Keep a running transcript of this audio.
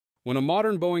When a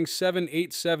modern Boeing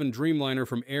 787 Dreamliner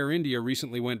from Air India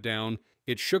recently went down,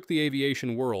 it shook the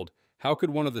aviation world. How could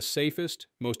one of the safest,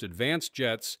 most advanced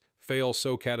jets fail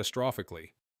so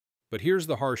catastrophically? But here's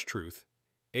the harsh truth.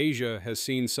 Asia has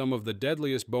seen some of the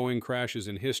deadliest Boeing crashes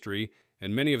in history,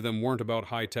 and many of them weren't about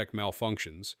high-tech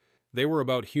malfunctions. They were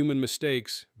about human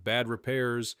mistakes, bad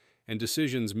repairs, and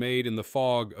decisions made in the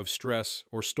fog of stress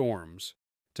or storms.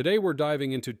 Today we're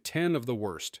diving into 10 of the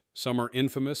worst. Some are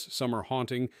infamous, some are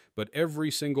haunting, but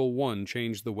every single one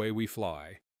changed the way we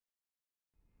fly.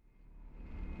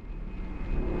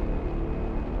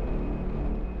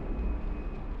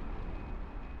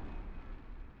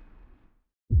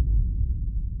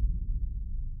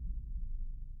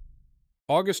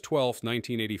 August 12,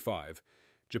 1985.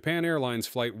 Japan Airlines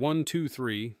Flight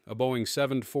 123, a Boeing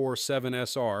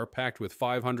 747SR packed with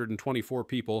 524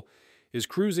 people, is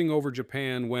cruising over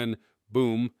Japan when,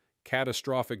 boom,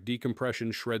 catastrophic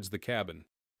decompression shreds the cabin.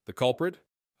 The culprit?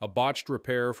 A botched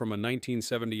repair from a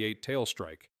 1978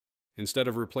 tailstrike. Instead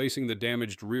of replacing the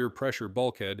damaged rear pressure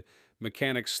bulkhead,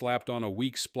 mechanics slapped on a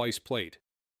weak splice plate.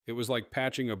 It was like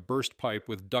patching a burst pipe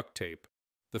with duct tape.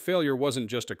 The failure wasn't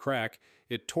just a crack,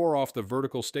 it tore off the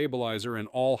vertical stabilizer and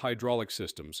all hydraulic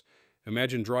systems.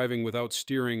 Imagine driving without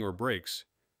steering or brakes.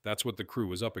 That's what the crew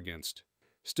was up against.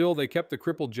 Still, they kept the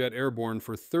crippled jet airborne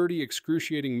for 30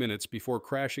 excruciating minutes before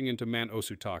crashing into Mount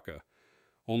Osutaka.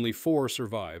 Only 4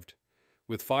 survived.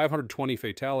 With 520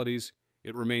 fatalities,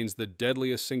 it remains the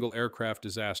deadliest single aircraft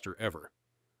disaster ever.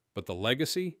 But the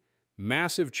legacy?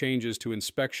 Massive changes to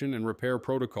inspection and repair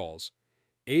protocols.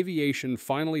 Aviation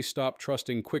finally stopped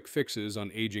trusting quick fixes on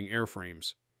aging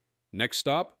airframes. Next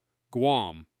stop?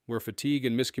 Guam, where fatigue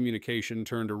and miscommunication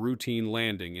turned a routine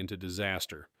landing into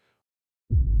disaster.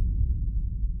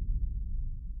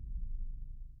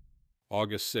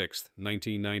 August 6,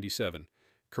 1997.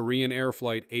 Korean Air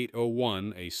Flight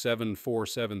 801, a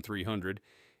 747-300,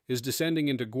 is descending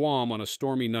into Guam on a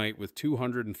stormy night with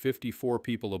 254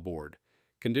 people aboard.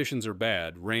 Conditions are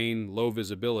bad, rain, low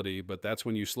visibility, but that's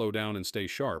when you slow down and stay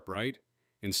sharp, right?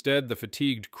 Instead, the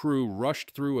fatigued crew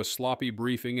rushed through a sloppy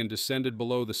briefing and descended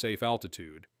below the safe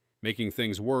altitude. Making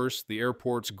things worse, the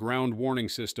airport's ground warning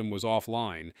system was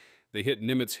offline. They hit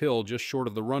Nimitz Hill just short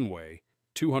of the runway.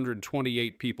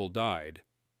 228 people died.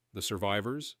 The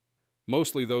survivors?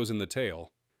 Mostly those in the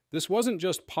tail. This wasn't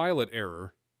just pilot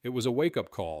error, it was a wake-up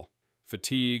call.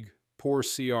 Fatigue, poor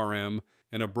CRM,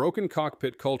 and a broken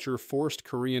cockpit culture forced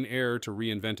Korean Air to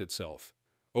reinvent itself.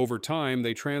 Over time,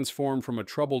 they transformed from a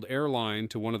troubled airline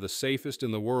to one of the safest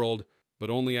in the world, but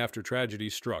only after tragedy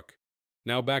struck.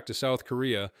 Now back to South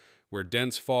Korea, where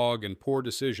dense fog and poor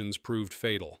decisions proved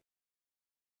fatal.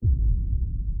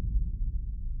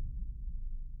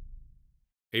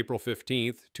 April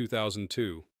 15,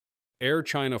 2002. Air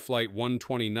China Flight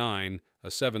 129, a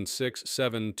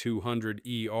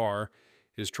 767-200ER,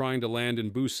 is trying to land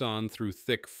in Busan through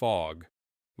thick fog.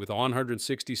 With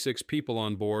 166 people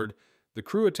on board, the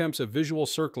crew attempts a visual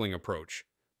circling approach,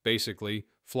 basically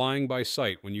flying by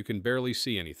sight when you can barely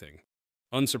see anything.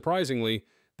 Unsurprisingly,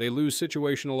 they lose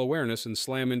situational awareness and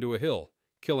slam into a hill,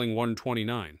 killing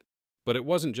 129. But it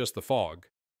wasn't just the fog.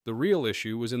 The real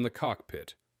issue was in the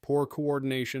cockpit. Poor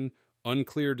coordination,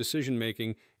 unclear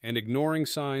decision-making, and ignoring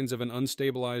signs of an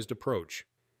unstabilized approach.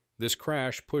 This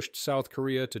crash pushed South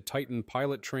Korea to tighten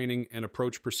pilot training and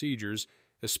approach procedures,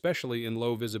 especially in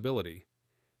low visibility.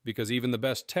 Because even the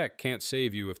best tech can't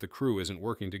save you if the crew isn't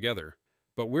working together.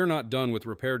 But we're not done with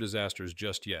repair disasters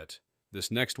just yet.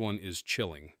 This next one is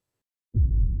chilling.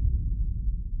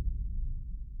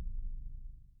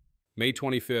 May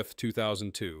 25,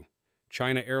 2002.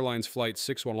 China Airlines Flight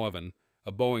 611,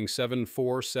 a Boeing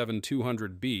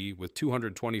 747-200B with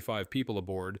 225 people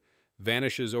aboard,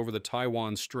 vanishes over the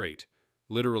Taiwan Strait,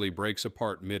 literally breaks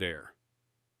apart mid-air.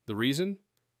 The reason?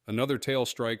 Another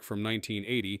tailstrike from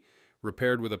 1980,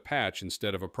 repaired with a patch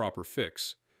instead of a proper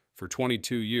fix. For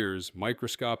 22 years,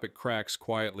 microscopic cracks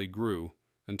quietly grew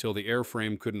until the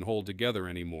airframe couldn't hold together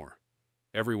anymore.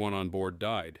 Everyone on board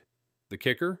died. The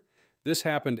kicker? This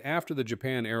happened after the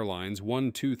Japan Airlines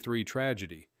 123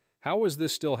 tragedy. How was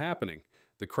this still happening?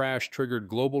 The crash triggered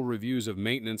global reviews of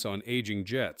maintenance on aging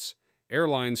jets.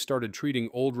 Airlines started treating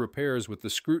old repairs with the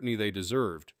scrutiny they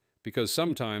deserved, because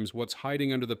sometimes what's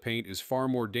hiding under the paint is far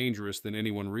more dangerous than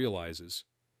anyone realizes.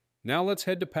 Now let's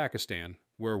head to Pakistan,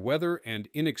 where weather and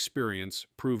inexperience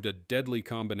proved a deadly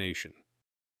combination.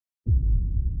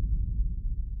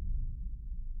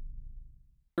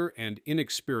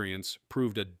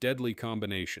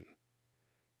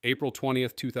 April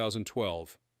 20th,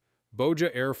 2012.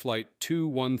 Boja Air Flight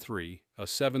 213, a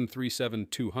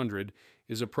 737-200,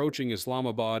 is approaching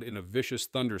Islamabad in a vicious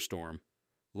thunderstorm.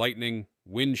 Lightning,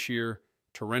 wind shear,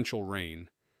 torrential rain.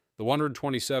 The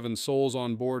 127 souls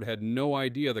on board had no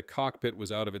idea the cockpit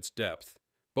was out of its depth.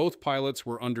 Both pilots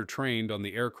were undertrained on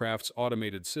the aircraft's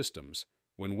automated systems.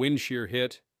 When wind shear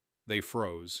hit, they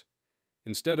froze.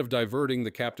 Instead of diverting,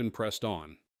 the captain pressed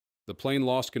on. The plane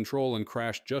lost control and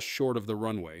crashed just short of the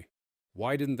runway.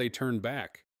 Why didn't they turn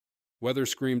back? Weather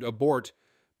screamed abort,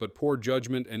 but poor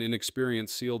judgment and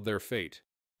inexperience sealed their fate.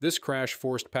 This crash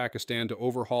forced Pakistan to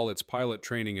overhaul its pilot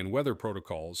training and weather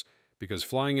protocols, because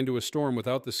flying into a storm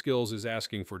without the skills is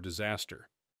asking for disaster.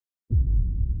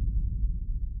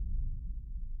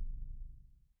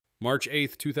 March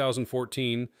 8,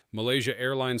 2014, Malaysia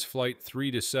Airlines Flight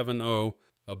 370,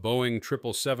 a Boeing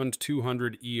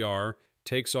 777-200ER,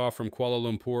 takes off from Kuala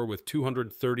Lumpur with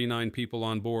 239 people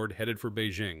on board headed for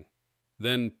Beijing.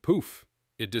 Then, poof,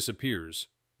 it disappears.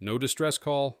 No distress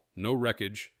call, no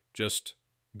wreckage, just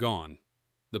gone.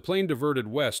 The plane diverted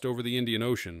west over the Indian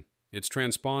Ocean, its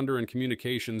transponder and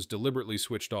communications deliberately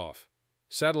switched off.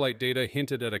 Satellite data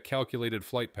hinted at a calculated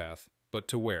flight path, but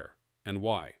to where and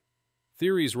why?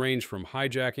 Theories range from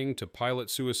hijacking to pilot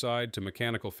suicide to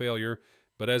mechanical failure,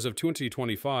 but as of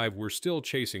 2025, we're still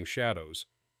chasing shadows.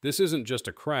 This isn't just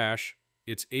a crash,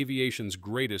 it's aviation's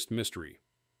greatest mystery.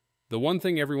 The one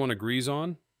thing everyone agrees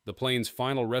on, the plane's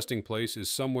final resting place is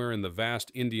somewhere in the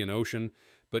vast Indian Ocean,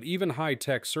 but even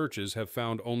high-tech searches have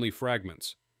found only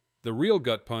fragments. The real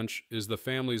gut punch is the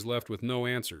families left with no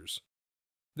answers.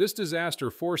 This disaster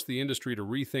forced the industry to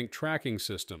rethink tracking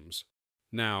systems.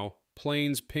 Now,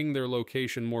 planes ping their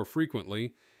location more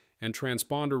frequently, and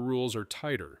transponder rules are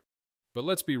tighter. But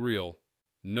let's be real,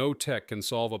 no tech can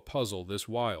solve a puzzle this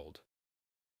wild.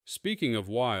 Speaking of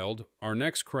wild, our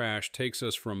next crash takes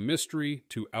us from mystery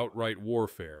to outright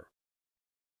warfare.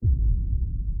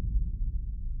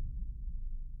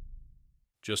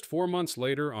 Just 4 months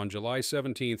later, on July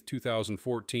 17,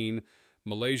 2014,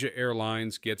 Malaysia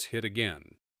Airlines gets hit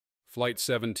again. Flight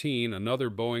 17, another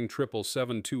Boeing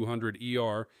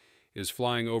 777-200ER, is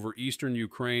flying over eastern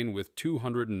Ukraine with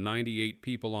 298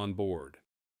 people on board.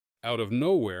 Out of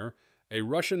nowhere, a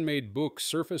Russian-made Buk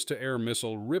surface-to-air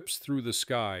missile rips through the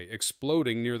sky,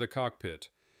 exploding near the cockpit.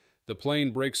 The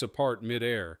plane breaks apart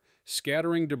mid-air,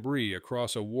 scattering debris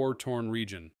across a war-torn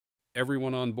region.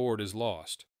 Everyone on board is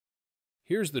lost.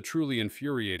 Here's the truly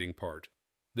infuriating part.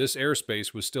 This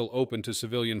airspace was still open to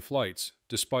civilian flights,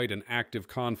 despite an active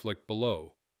conflict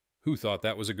below. Who thought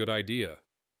that was a good idea?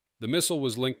 The missile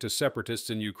was linked to separatists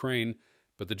in Ukraine,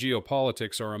 but the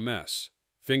geopolitics are a mess.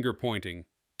 Finger-pointing,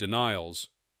 denials,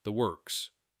 the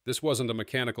works. This wasn't a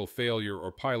mechanical failure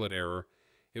or pilot error.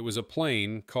 It was a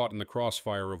plane caught in the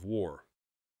crossfire of war.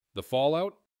 The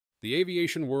fallout? The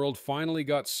aviation world finally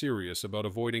got serious about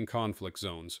avoiding conflict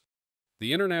zones.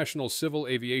 The International Civil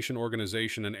Aviation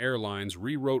Organization and airlines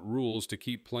rewrote rules to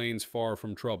keep planes far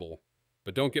from trouble.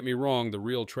 But don't get me wrong, the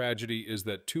real tragedy is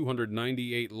that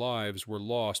 298 lives were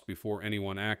lost before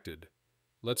anyone acted.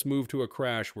 Let's move to a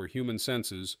crash where human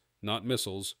senses, not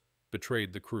missiles,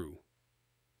 betrayed the crew.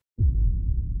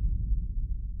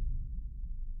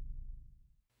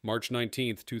 March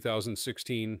 19,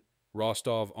 2016,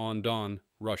 Rostov-on-Don,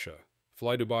 Russia.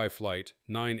 Fly-Dubai Flight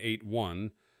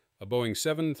 981, a Boeing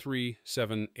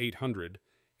 737-800,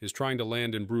 is trying to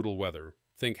land in brutal weather.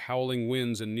 Think howling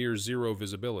winds and near-zero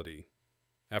visibility.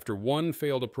 After one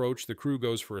failed approach, the crew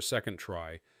goes for a second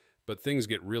try, but things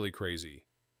get really crazy.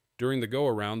 During the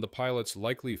go-around, the pilots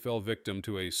likely fell victim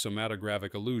to a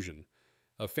somatographic illusion,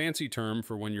 a fancy term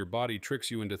for when your body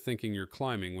tricks you into thinking you're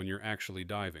climbing when you're actually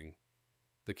diving.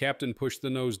 The captain pushed the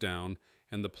nose down,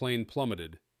 and the plane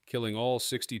plummeted, killing all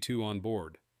 62 on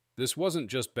board. This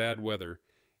wasn't just bad weather,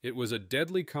 it was a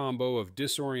deadly combo of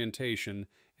disorientation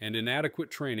and inadequate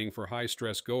training for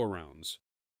high-stress go-arounds.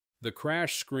 The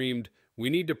crash screamed, "We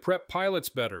need to prep pilots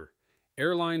better."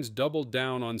 Airlines doubled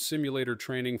down on simulator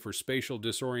training for spatial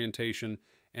disorientation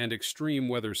and extreme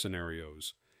weather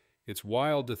scenarios. It's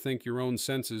wild to think your own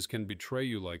senses can betray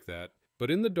you like that, but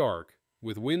in the dark,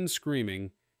 with wind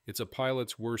screaming, it's a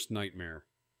pilot's worst nightmare.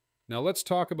 Now let's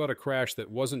talk about a crash that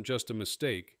wasn't just a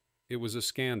mistake, it was a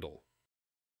scandal.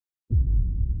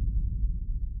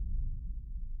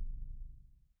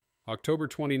 October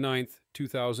 29,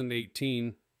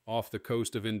 2018, off the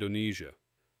coast of Indonesia.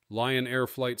 Lion Air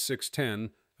Flight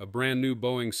 610, a brand new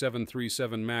Boeing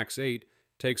 737 MAX 8,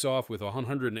 takes off with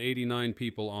 189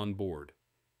 people on board.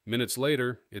 Minutes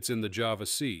later, it's in the Java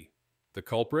Sea. The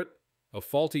culprit? A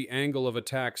faulty angle of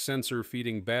attack sensor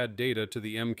feeding bad data to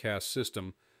the MCAS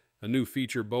system, a new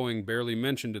feature Boeing barely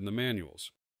mentioned in the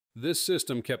manuals. This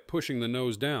system kept pushing the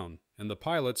nose down, and the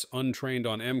pilots, untrained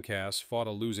on MCAS, fought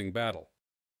a losing battle.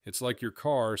 It's like your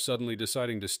car suddenly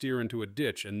deciding to steer into a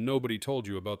ditch and nobody told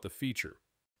you about the feature.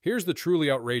 Here's the truly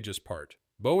outrageous part.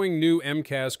 Boeing knew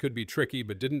MCAS could be tricky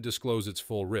but didn't disclose its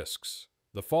full risks.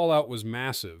 The fallout was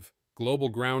massive. Global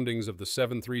groundings of the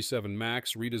 737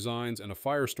 MAX redesigns and a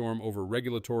firestorm over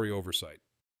regulatory oversight.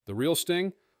 The real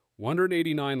sting?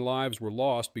 189 lives were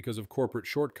lost because of corporate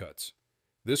shortcuts.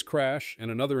 This crash, and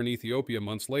another in Ethiopia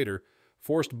months later,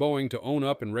 forced Boeing to own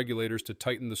up and regulators to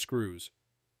tighten the screws.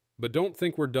 But don't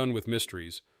think we're done with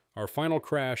mysteries. Our final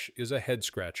crash is a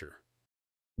head-scratcher.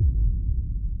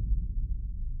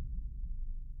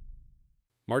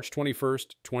 March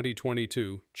 21st,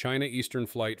 2022, China Eastern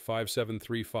Flight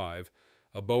 5735,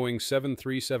 a Boeing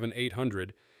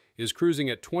 737-800, is cruising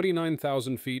at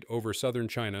 29,000 feet over southern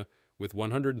China with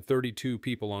 132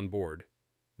 people on board.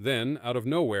 Then, out of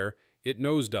nowhere, it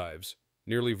nosedives,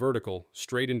 nearly vertical,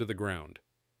 straight into the ground.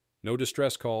 No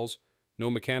distress calls, no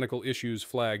mechanical issues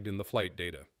flagged in the flight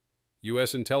data.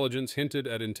 U.S. intelligence hinted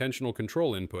at intentional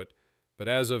control input, but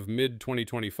as of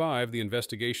mid-2025, the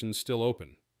investigation's still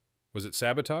open. Was it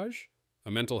sabotage?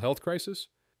 A mental health crisis?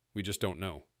 We just don't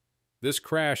know. This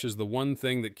crash is the one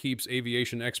thing that keeps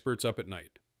aviation experts up at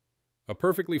night. A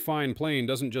perfectly fine plane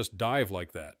doesn't just dive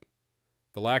like that.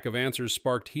 The lack of answers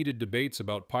sparked heated debates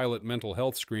about pilot mental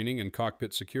health screening and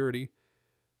cockpit security.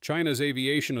 China's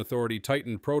aviation authority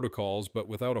tightened protocols, but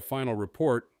without a final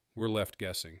report, we're left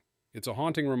guessing. It's a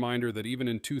haunting reminder that even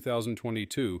in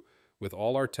 2022, with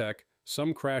all our tech,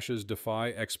 some crashes defy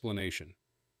explanation.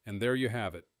 And there you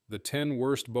have it, the 10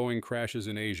 worst Boeing crashes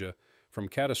in Asia, from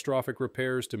catastrophic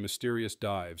repairs to mysterious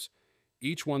dives.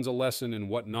 Each one's a lesson in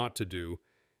what not to do,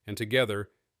 and together,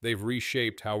 they've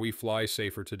reshaped how we fly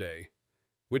safer today.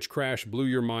 Which crash blew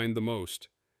your mind the most?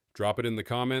 Drop it in the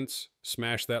comments,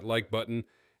 smash that like button,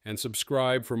 and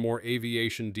subscribe for more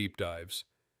aviation deep dives.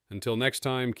 Until next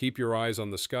time, keep your eyes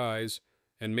on the skies,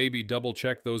 and maybe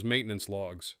double-check those maintenance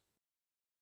logs.